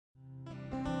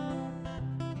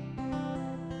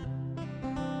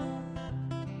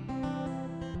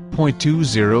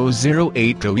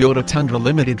5.2008 Toyota Tundra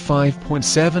Limited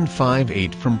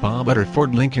 5.758 from Bob Utter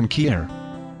Ford Lincoln Kia.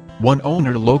 One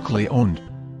owner, locally owned.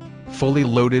 Fully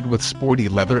loaded with sporty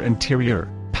leather interior,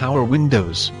 power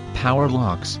windows, power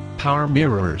locks, power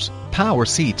mirrors, power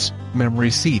seats,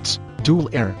 memory seats, dual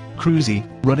air, cruisy,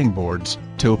 running boards,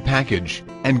 tow package,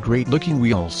 and great looking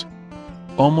wheels.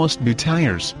 Almost new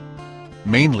tires.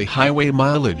 Mainly highway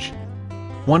mileage.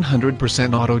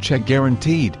 100% auto check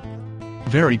guaranteed.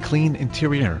 Very clean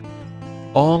interior.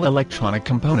 All electronic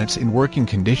components in working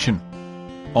condition.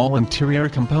 All interior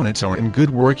components are in good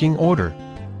working order.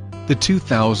 The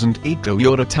 2008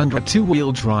 Toyota Tundra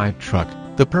two-wheel drive truck,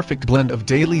 the perfect blend of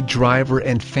daily driver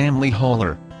and family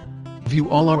hauler. View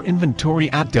all our inventory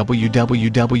at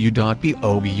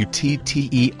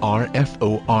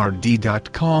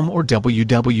www.boutterford.com or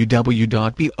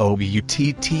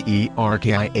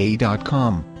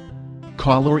www.boutterkia.com.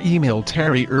 Call or email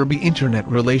Terry Irby, Internet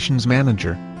Relations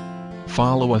Manager.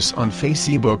 Follow us on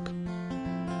Facebook,